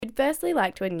firstly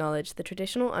like to acknowledge the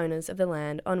traditional owners of the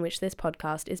land on which this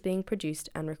podcast is being produced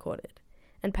and recorded,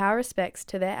 and pay our respects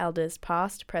to their elders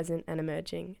past, present and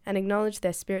emerging, and acknowledge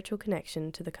their spiritual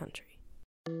connection to the country.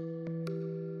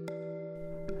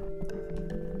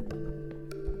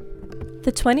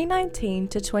 The 2019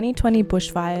 to 2020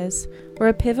 bushfires were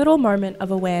a pivotal moment of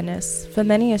awareness for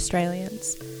many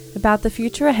Australians about the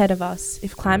future ahead of us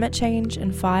if climate change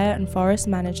and fire and forest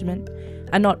management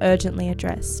are not urgently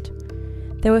addressed.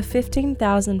 There were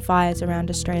 15,000 fires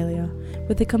around Australia,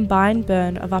 with a combined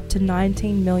burn of up to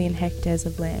 19 million hectares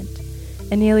of land,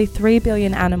 and nearly 3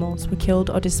 billion animals were killed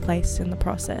or displaced in the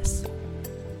process.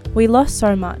 We lost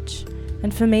so much,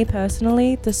 and for me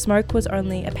personally, the smoke was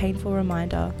only a painful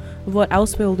reminder of what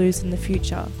else we'll lose in the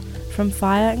future from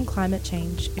fire and climate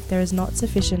change if there is not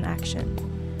sufficient action.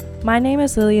 My name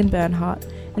is Lillian Bernhardt,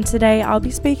 and today I'll be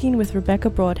speaking with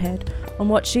Rebecca Broadhead on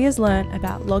what she has learnt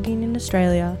about logging in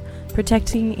Australia,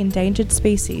 protecting endangered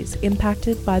species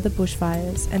impacted by the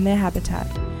bushfires and their habitat,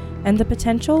 and the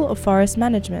potential of forest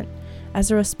management as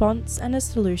a response and a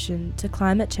solution to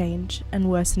climate change and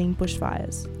worsening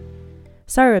bushfires.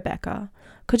 So Rebecca,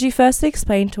 could you first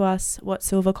explain to us what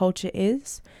silviculture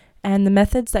is and the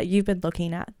methods that you've been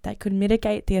looking at that could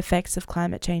mitigate the effects of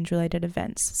climate change related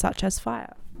events such as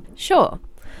fire? Sure.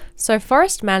 So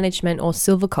forest management or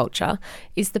silviculture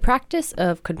is the practice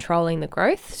of controlling the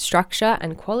growth, structure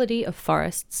and quality of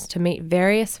forests to meet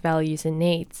various values and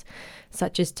needs,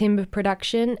 such as timber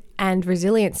production and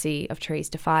resiliency of trees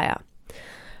to fire.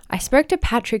 I spoke to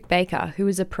Patrick Baker, who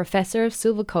is a professor of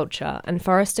silviculture and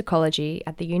forest ecology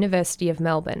at the University of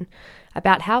Melbourne,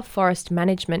 about how forest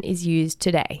management is used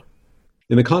today.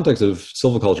 In the context of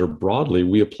silviculture broadly,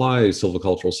 we apply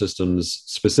silvicultural systems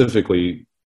specifically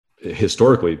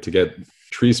historically to get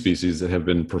tree species that have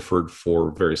been preferred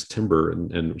for various timber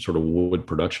and sort of wood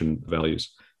production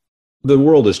values. The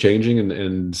world is changing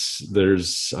and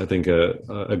there's, I think,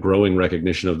 a growing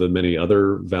recognition of the many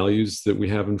other values that we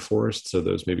have in forests. So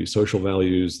those may be social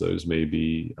values, those may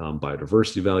be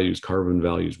biodiversity values, carbon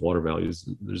values, water values.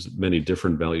 There's many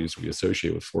different values we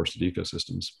associate with forested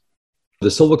ecosystems. The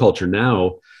silviculture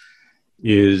now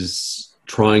is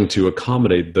trying to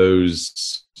accommodate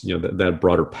those, that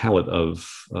broader palette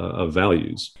of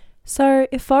values. So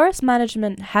if forest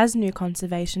management has new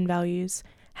conservation values,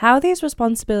 how are these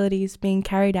responsibilities being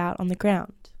carried out on the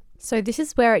ground? So this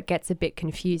is where it gets a bit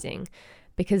confusing,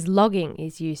 because logging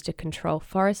is used to control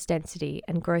forest density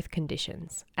and growth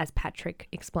conditions, as Patrick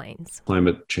explains.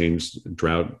 Climate change,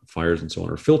 drought, fires, and so on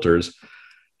are filters,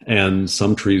 and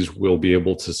some trees will be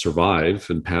able to survive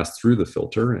and pass through the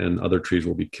filter, and other trees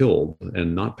will be killed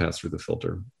and not pass through the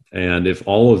filter. And if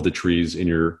all of the trees in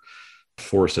your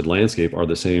forested landscape are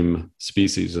the same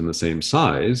species and the same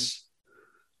size,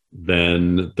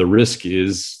 then the risk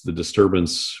is the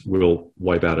disturbance will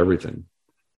wipe out everything,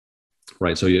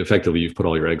 right? So you've put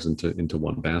all your eggs into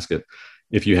one basket.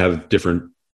 If you have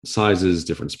different sizes,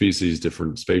 different species,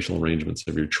 different spatial arrangements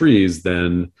of your trees,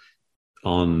 then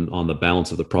on the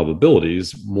balance of the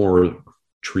probabilities, more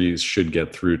trees should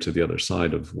get through to the other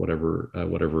side of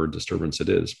whatever disturbance it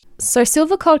is. So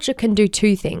silviculture can do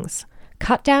two things: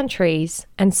 cut down trees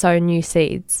and sow new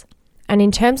seeds. And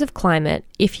in terms of climate,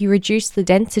 if you reduce the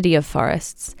density of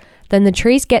forests, then the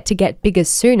trees get bigger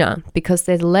sooner because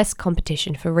there's less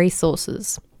competition for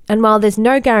resources. And while there's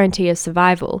no guarantee of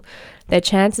survival, their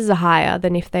chances are higher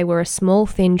than if they were a small,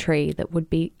 thin tree that would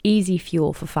be easy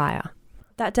fuel for fire.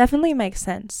 That definitely makes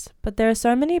sense, but there are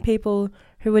so many people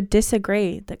who would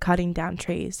disagree that cutting down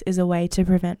trees is a way to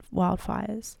prevent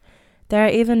wildfires. There are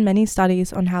even many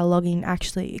studies on how logging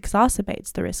actually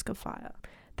exacerbates the risk of fire.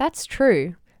 That's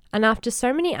true. And after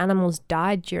so many animals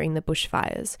died during the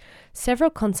bushfires, several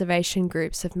conservation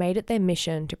groups have made it their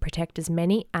mission to protect as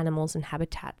many animals and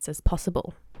habitats as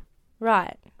possible.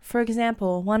 Right. For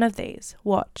example, one of these,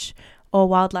 WOTCH, or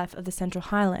Wildlife of the Central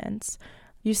Highlands,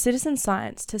 use citizen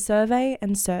science to survey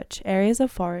and search areas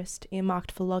of forest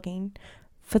earmarked for logging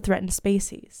for threatened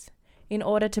species, in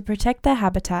order to protect their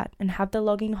habitat and have the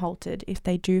logging halted if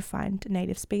they do find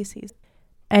native species.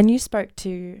 And you spoke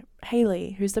to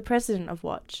Hailey, who's the president of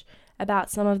WOTCH, about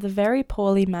some of the very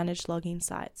poorly managed logging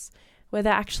sites where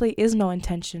there actually is no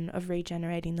intention of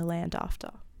regenerating the land after.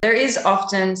 There is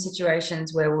often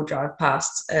situations where we'll drive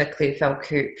past a clear fell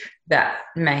coop that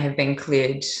may have been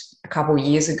cleared a couple of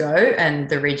years ago and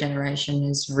the regeneration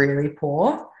is really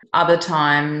poor. Other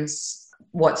times,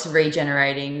 what's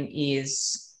regenerating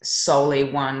is solely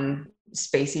one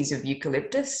species of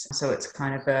eucalyptus, so it's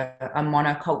kind of a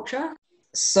monoculture.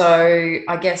 So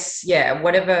I guess,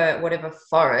 whatever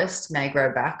forest may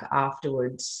grow back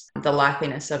afterwards, the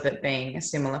likeliness of it being a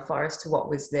similar forest to what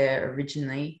was there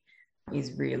originally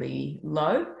is really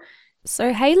low.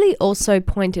 So Hailey also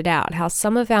pointed out how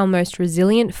some of our most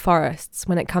resilient forests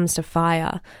when it comes to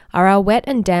fire are our wet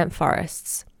and damp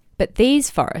forests, but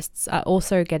these forests are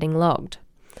also getting logged.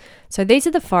 So these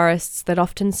are the forests that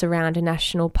often surround a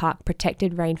national park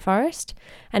protected rainforest,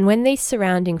 and when these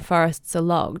surrounding forests are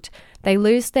logged, they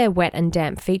lose their wet and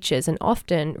damp features, and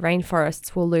often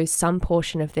rainforests will lose some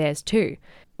portion of theirs too,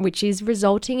 which is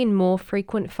resulting in more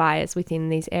frequent fires within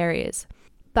these areas.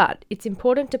 But it's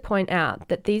important to point out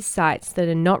that these sites that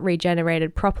are not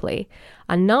regenerated properly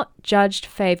are not judged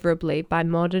favourably by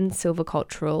modern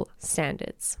silvicultural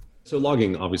standards. So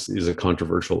logging obviously is a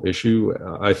controversial issue.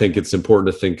 I think it's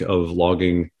important to think of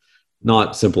logging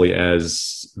not simply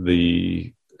as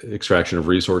the extraction of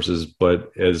resources,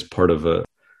 but as part of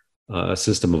a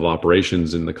system of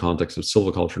operations in the context of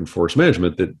silviculture and forest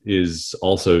management that is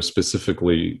also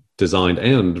specifically designed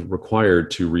and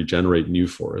required to regenerate new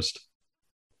forest.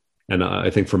 And I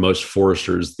think for most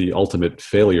foresters, the ultimate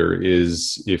failure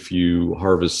is if you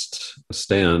harvest a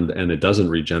stand and it doesn't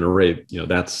regenerate,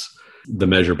 that's the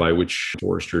measure by which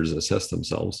foresters assess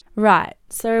themselves. Right.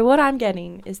 So what I'm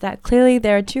getting is that clearly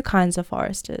there are two kinds of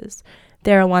foresters.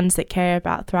 There are ones that care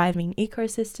about thriving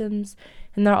ecosystems,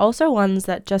 and there are also ones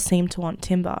that just seem to want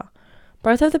timber.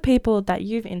 Both of the people that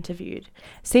you've interviewed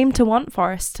seem to want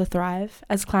forests to thrive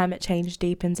as climate change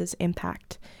deepens its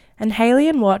impact. And Hailey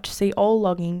and WOTCH see all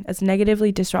logging as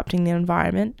negatively disrupting the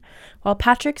environment, while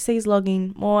Patrick sees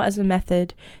logging more as a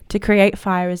method to create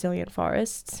fire-resilient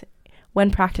forests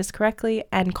when practiced correctly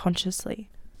and consciously.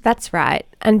 That's right,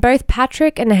 and both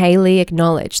Patrick and Hailey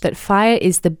acknowledge that fire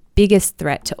is the biggest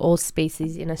threat to all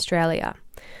species in Australia.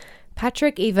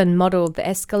 Patrick even modelled the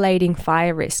escalating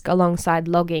fire risk alongside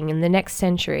logging in the next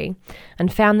century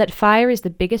and found that fire is the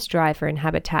biggest driver in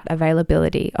habitat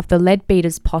availability of the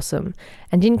leadbeater's possum,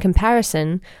 and in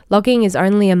comparison, logging is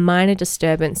only a minor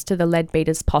disturbance to the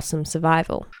leadbeater's possum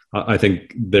survival. I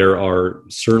think there are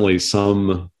certainly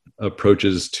some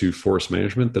approaches to forest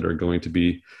management that are going to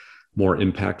be more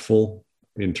impactful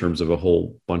in terms of a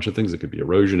whole bunch of things. It could be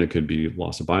erosion, it could be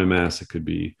loss of biomass, it could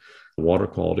be water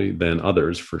quality than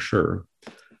others for sure.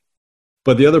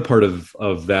 But the other part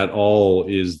of that all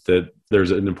is that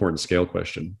there's an important scale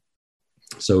question.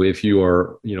 So if you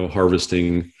are,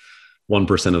 harvesting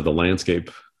 1% of the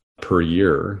landscape per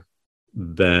year,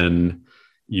 then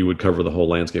you would cover the whole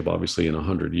landscape obviously in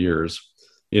 100 years.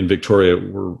 In Victoria,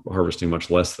 we're harvesting much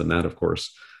less than that, of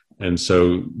course. And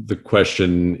so the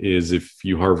question is, if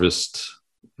you harvest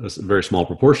a very small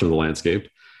proportion of the landscape,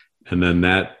 and then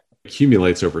that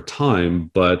accumulates over time,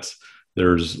 but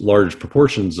there's large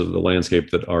proportions of the landscape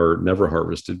that are never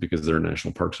harvested because they're in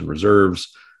national parks and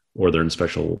reserves, or they're in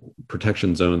special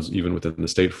protection zones, even within the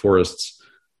state forests,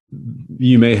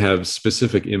 you may have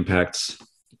specific impacts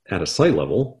at a site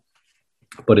level.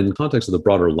 But in the context of the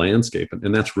broader landscape,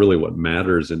 and that's really what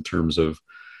matters in terms of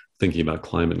thinking about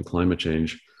climate and climate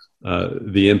change,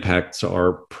 the impacts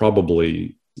are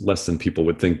probably less than people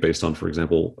would think based on, for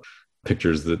example,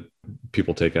 pictures that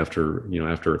people take after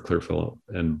a clear fill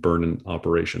and burn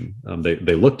operation.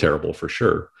 They look terrible for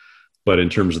sure, but in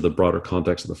terms of the broader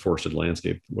context of the forested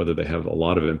landscape, whether they have a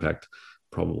lot of impact,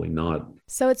 probably not.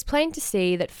 So it's plain to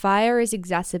see that fire is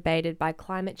exacerbated by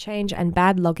climate change and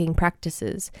bad logging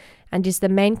practices, and is the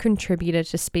main contributor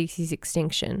to species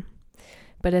extinction.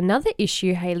 But another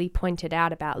issue Hailey pointed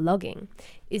out about logging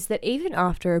is that even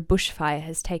after a bushfire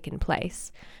has taken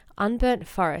place, unburnt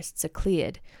forests are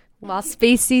cleared, while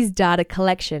species data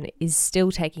collection is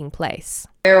still taking place.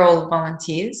 We're all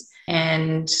volunteers,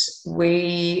 and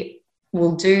we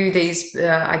will do these,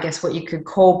 what you could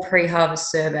call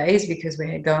pre-harvest surveys, because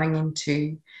we're going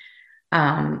into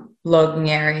logging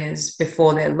areas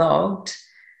before they're logged.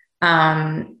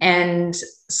 And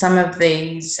some of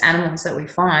these animals that we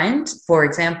find, for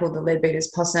example, the leadbeater's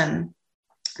possum,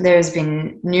 there has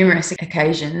been numerous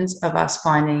occasions of us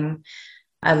finding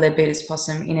a leadbeater's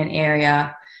possum in an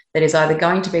area that is either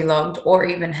going to be logged or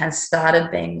even has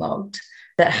started being logged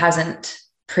that hasn't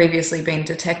previously been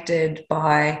detected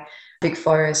by Big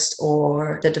Forest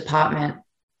or the department.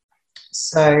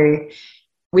 So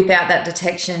without that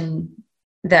detection,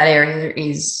 that area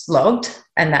is logged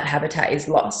and that habitat is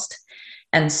lost.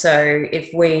 And so if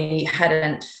we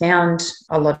hadn't found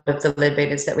a lot of the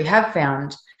leadbeaters that we have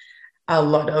found, a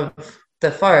lot of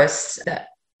the forests that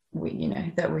we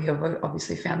have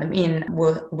obviously found them in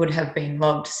would have been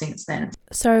logged since then.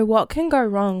 So what can go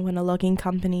wrong when a logging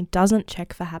company doesn't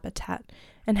check for habitat,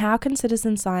 and how can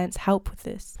citizen science help with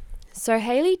this? So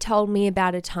Hailey told me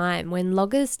about a time when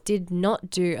loggers did not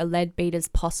do a leadbeater's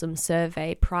possum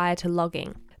survey prior to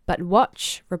logging, But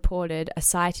WOTCH reported a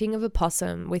sighting of a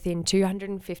possum within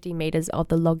 250 metres of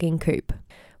the logging coupe.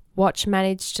 WOTCH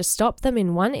managed to stop them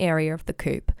in one area of the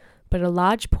coupe, but a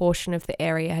large portion of the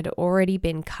area had already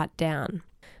been cut down.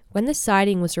 When the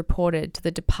sighting was reported to the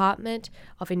Department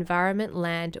of Environment,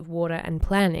 Land, Water and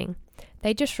Planning,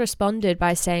 they just responded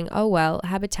by saying, oh well,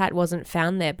 habitat wasn't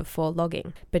found there before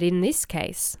logging. But in this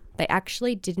case, they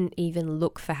actually didn't even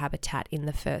look for habitat in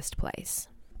the first place.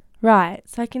 Right,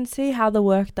 so I can see how the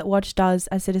work that WOTCH does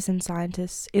as citizen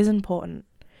scientists is important.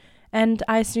 And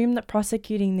I assume that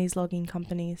prosecuting these logging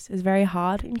companies is very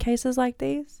hard in cases like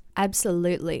these?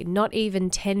 Absolutely. Not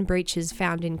even 10 breaches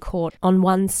found in court on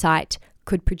one site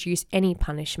could produce any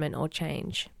punishment or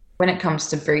change. When it comes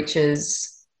to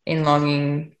breaches in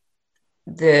logging,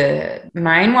 the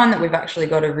main one that we've actually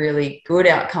got a really good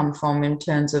outcome from in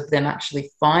terms of them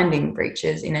actually finding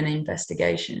breaches in an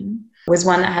investigation was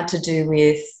one that had to do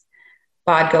with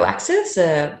barred galaxis,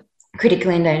 a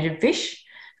critically endangered fish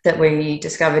that we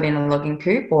discovered in a logging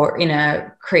coupe or in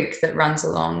a creek that runs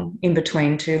along in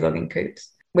between two logging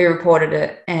coupes. We reported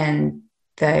it and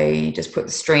they just put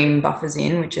the stream buffers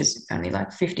in, which is only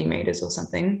like 50 metres or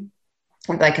something,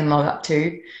 that they can log up to.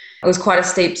 It was quite a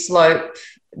steep slope.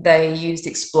 They used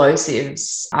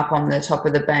explosives up on the top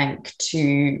of the bank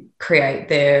to create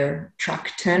their truck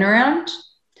turnaround,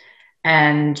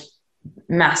 and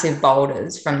massive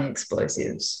boulders from the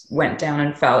explosives went down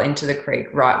and fell into the creek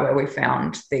right where we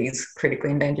found these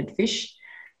critically endangered fish.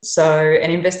 So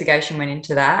an investigation went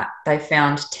into that. They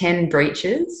found 10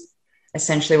 breaches.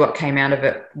 Essentially what came out of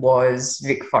it was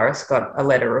Vic Forest got a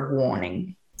letter of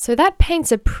warning. So that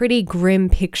paints a pretty grim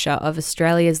picture of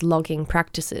Australia's logging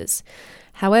practices.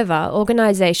 However,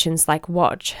 organisations like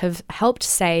WOTCH have helped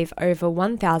save over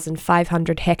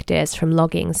 1,500 hectares from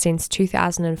logging since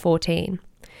 2014.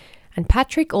 And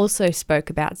Patrick also spoke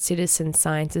about citizen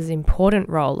science's important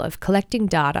role of collecting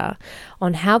data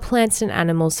on how plants and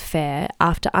animals fare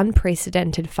after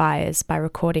unprecedented fires by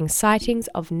recording sightings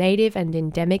of native and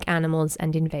endemic animals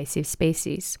and invasive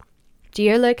species.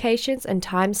 Geolocations and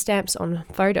timestamps on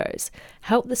photos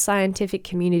help the scientific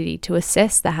community to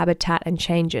assess the habitat and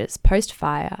changes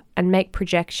post-fire and make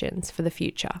projections for the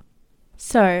future.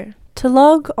 So, to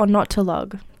log or not to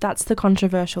log? That's the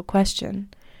controversial question.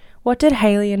 What did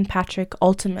Hailey and Patrick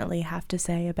ultimately have to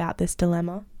say about this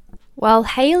dilemma? Well,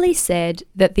 Hailey said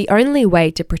that the only way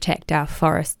to protect our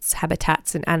forests,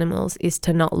 habitats and animals is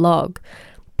to not log.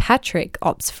 Patrick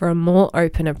opts for a more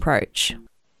open approach.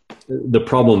 The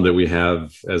problem that we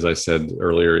have, as I said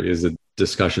earlier, is that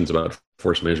discussions about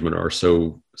forest management are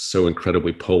so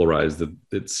incredibly polarized that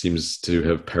it seems to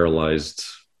have paralyzed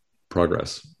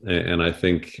progress. And I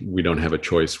think we don't have a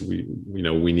choice. We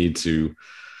need to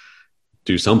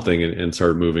do something and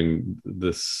start moving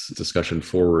this discussion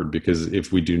forward, because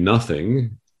if we do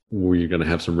nothing, we're going to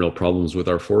have some real problems with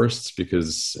our forests,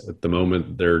 because at the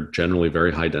moment they're generally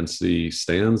very high density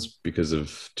stands because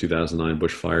of 2009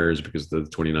 bushfires, because the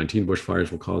 2019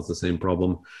 bushfires will cause the same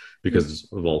problem, because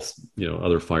of all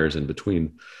other fires in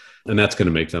between, and that's going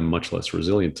to make them much less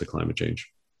resilient to climate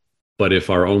change. But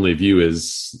if our only view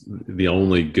is the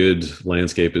only good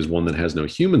landscape is one that has no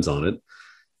humans on it,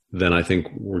 then I think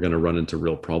we're going to run into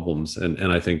real problems. And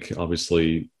I think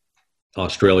obviously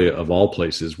Australia, of all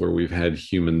places where we've had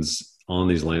humans on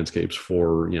these landscapes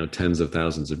for tens of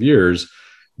thousands of years,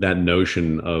 that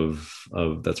notion of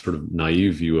that sort of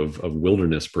naive view of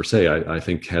wilderness per se, I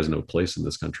think has no place in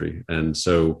this country. And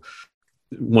so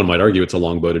one might argue it's a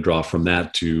long bow to draw from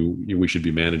that to we should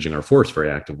be managing our forests very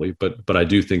actively, but I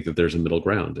do think that there's a middle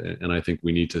ground, and I think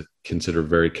we need to consider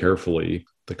very carefully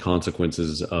the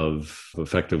consequences of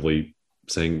effectively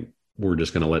saying we're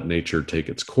just going to let nature take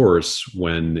its course,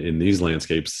 when in these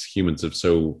landscapes humans have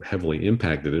so heavily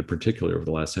impacted it, particularly over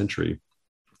the last century,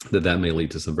 that may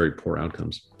lead to some very poor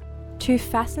outcomes. Two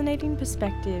fascinating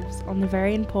perspectives on the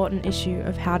very important issue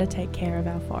of how to take care of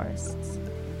our forests.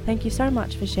 Thank you so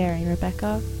much for sharing,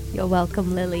 Rebecca. You're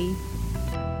welcome, Lily.